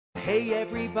Hey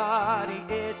everybody,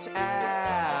 it's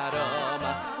Adam,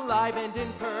 live and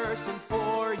in person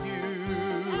for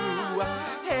you.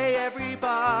 Hey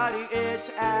everybody,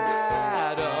 it's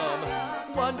Adam,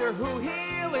 wonder who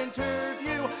he'll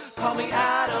interview. Call me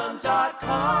Adam.com.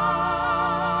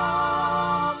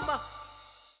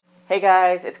 Hey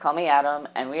guys, it's Call Me Adam,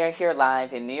 and we are here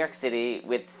live in New York City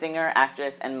with singer,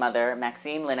 actress, and mother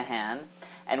Maxine Linehan,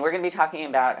 and we're going to be talking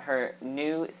about her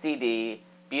new CD,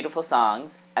 Beautiful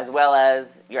Songs, as well as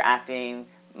your acting,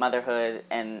 motherhood,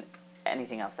 and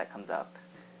anything else that comes up.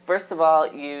 First of all,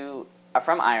 you are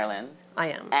from Ireland.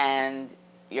 I am. And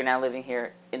you're now living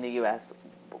here in the U.S.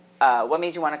 What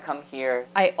made you want to come here?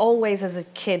 I always, as a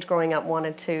kid growing up,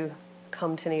 wanted to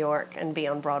come to New York and be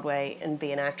on Broadway and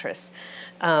be an actress.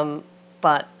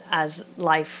 But as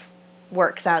life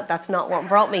works out, that's not what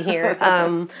brought me here.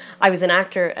 I was an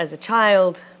actor as a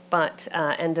child, but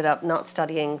ended up not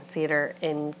studying theatre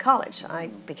in college. I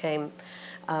became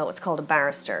what's called a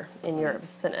barrister in Europe,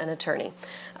 an attorney.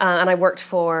 And I worked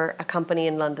for a company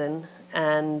in London.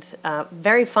 And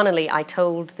very funnily, I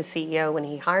told the CEO when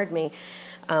he hired me,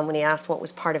 when he asked what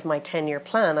was part of my 10-year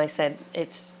plan, I said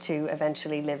it's to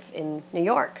eventually live in New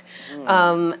York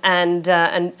and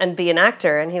be an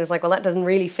actor. And he was like, well, that doesn't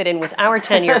really fit in with our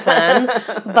 10-year plan.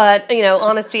 But you know,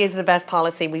 honesty is the best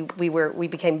policy. We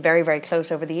became very, very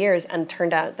close over the years, and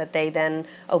turned out that they then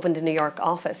opened a New York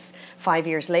office 5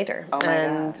 years later. Oh my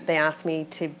and gosh. They asked me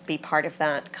to be part of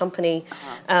that company,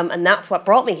 and that's what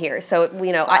brought me here. So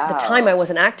you know, at the time I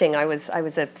wasn't acting. I was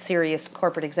a serious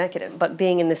corporate executive. But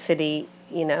being in the city,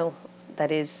 you know, that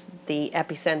is the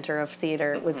epicenter of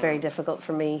theatre, was very difficult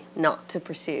for me not to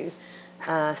pursue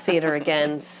theatre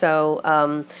again.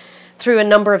 So through a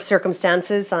number of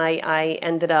circumstances, I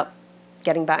ended up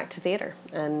getting back to theatre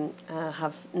and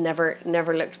have never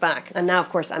looked back. And now, of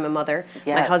course, I'm a mother.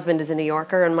 Yes. My husband is a New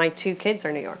Yorker, and my 2 kids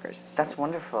are New Yorkers. That's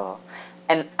wonderful.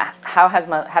 And how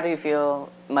do you feel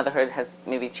motherhood has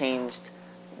maybe changed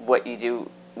what you do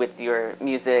with your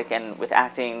music and with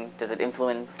acting? Does it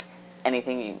influence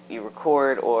anything you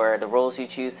record or the roles you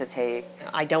choose to take?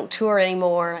 I don't tour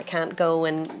anymore. I can't go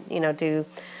and, you know, do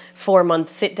 4-month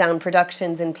sit-down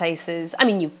productions in places. I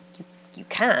mean, you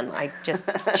can. I just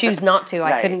choose not to.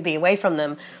 Right. I couldn't be away from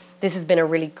them. This has been a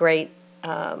really great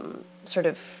sort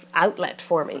of outlet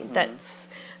for me that's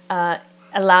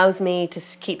allows me to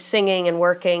keep singing and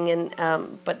working, and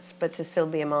but to still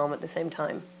be a mom at the same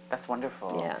time. That's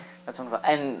wonderful. Yeah. That's wonderful.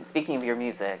 And speaking of your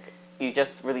music, you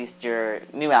just released your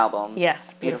new album.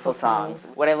 Yes, Beautiful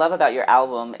Songs. What I love about your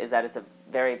album is that it's a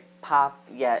very pop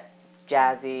yet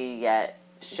jazzy yet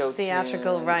show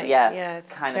Theatrical, tune, right. Yes, Yeah, it's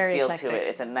kind very of feel eclectic. to it.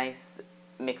 It's a nice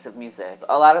mix of music.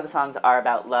 A lot of the songs are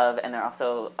about love, and there are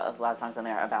also a lot of songs on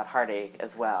there about heartache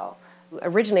as well.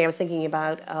 Originally, I was thinking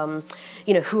about,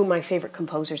 you know, who my favorite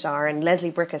composers are, and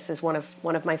Leslie Bricusse is one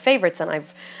of my favorites. And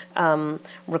I've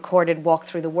recorded "Walk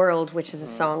Through the World," which is a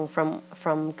song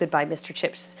from Goodbye, Mr.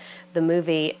 Chips, the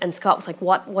movie. And Scott was like,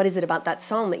 "What is it about that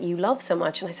song that you love so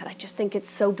much?" And I said, "I just think it's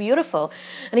so beautiful."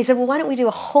 And he said, "Well, why don't we do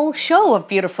a whole show of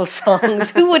beautiful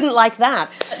songs? Who wouldn't like that?"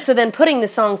 So then, putting the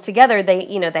songs together,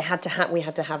 we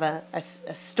had to have a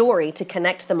story to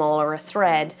connect them all, or a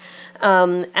thread.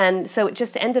 And so it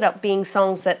just ended up being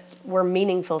songs that were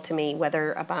meaningful to me,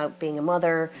 whether about being a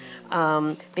mother,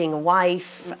 being a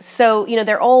wife. So, you know,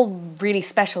 they're all really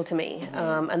special to me.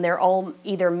 And they're all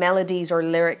either melodies or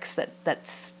lyrics that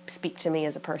speak to me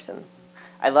as a person.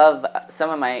 I love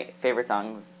some of my favorite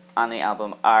songs on the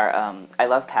album are I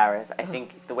Love Paris. I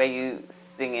think the way you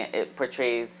sing it, it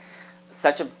portrays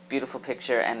such a beautiful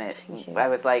picture, and I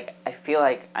was like, I feel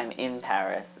like I'm in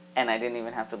Paris, and I didn't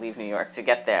even have to leave New York to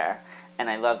get there. And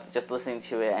I love just listening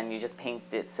to it, and you just paint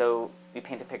a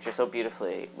picture so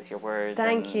beautifully with your words.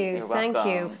 Thank you. You're Thank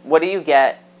welcome. you. What do you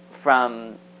get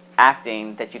from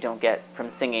acting that you don't get from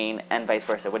singing, and vice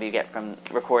versa? What do you get from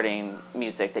recording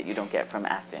music that you don't get from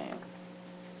acting?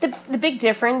 The big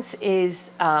difference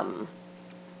is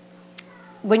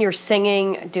when you're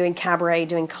singing, doing cabaret,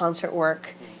 doing concert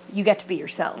work, you get to be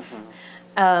yourself.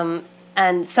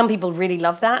 And some people really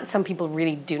love that. Some people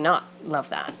really do not love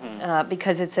that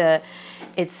because it's a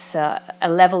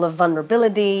level of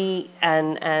vulnerability,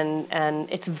 and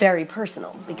it's very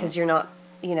personal because you're not,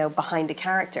 you know, behind a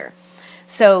character.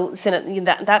 So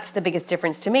that's the biggest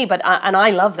difference to me. But I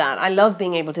love that. I love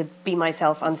being able to be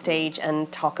myself on stage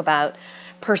and talk about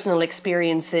personal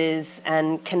experiences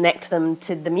and connect them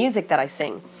to the music that I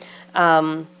sing.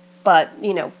 But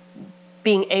you know,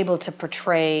 being able to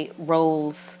portray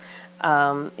roles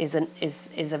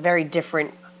is a very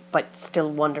different but still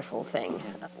wonderful thing.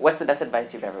 What's the best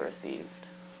advice you've ever received?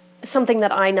 Something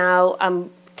that I now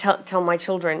tell my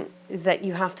children is that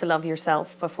you have to love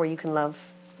yourself before you can love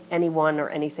anyone or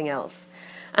anything else.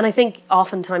 And I think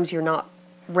oftentimes you're not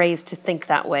raised to think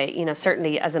that way. You know,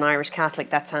 certainly as an Irish Catholic,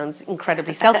 that sounds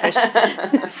incredibly selfish.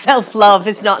 Self-love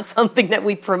is not something that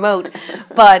we promote.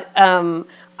 But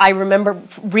I remember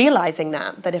realizing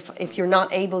that if you're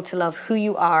not able to love who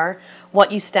you are,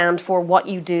 what you stand for, what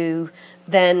you do,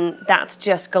 then that's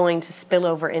just going to spill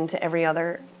over into every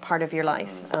other part of your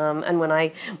life. And when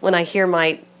I hear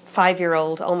my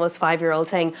almost 5-year-old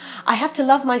saying, "I have to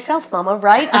love myself, Mama,"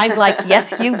 right? I'm like,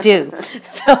 yes, you do.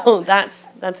 So that's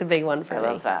a big one for me.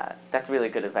 I love that. That's really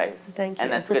good advice. Thank you.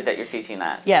 And that's good that you're teaching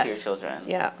that Yes. to your children.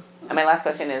 Yeah. And my last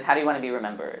question is, how do you want to be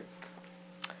remembered?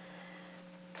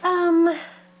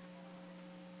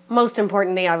 Most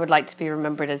importantly, I would like to be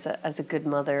remembered as a good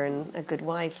mother and a good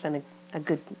wife and a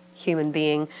good human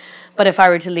being. But if I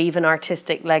were to leave an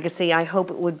artistic legacy, I hope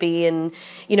it would be in,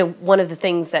 one of the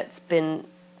things that's been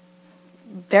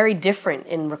very different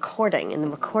in the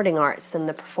recording arts than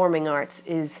the performing arts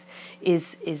is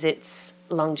its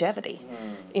longevity.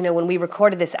 When we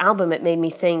recorded this album, it made me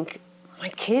think, my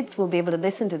kids will be able to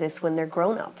listen to this when they're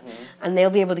grown up, and they'll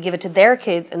be able to give it to their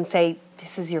kids and say,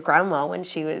 "This is your grandma when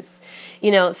she was,"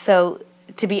 so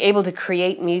to be able to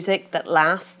create music that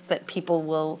lasts, that people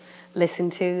will listen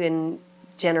to in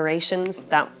generations,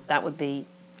 that would be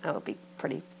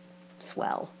pretty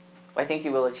swell. I think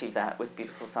you will achieve that with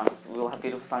beautiful songs. We will have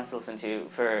beautiful songs to listen to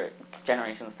for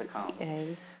generations to come.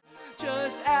 Okay.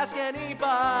 Just ask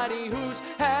anybody who's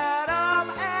had 'em.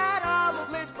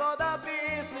 Adam lives for the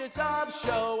business of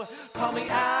show. Call me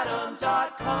Adam.com.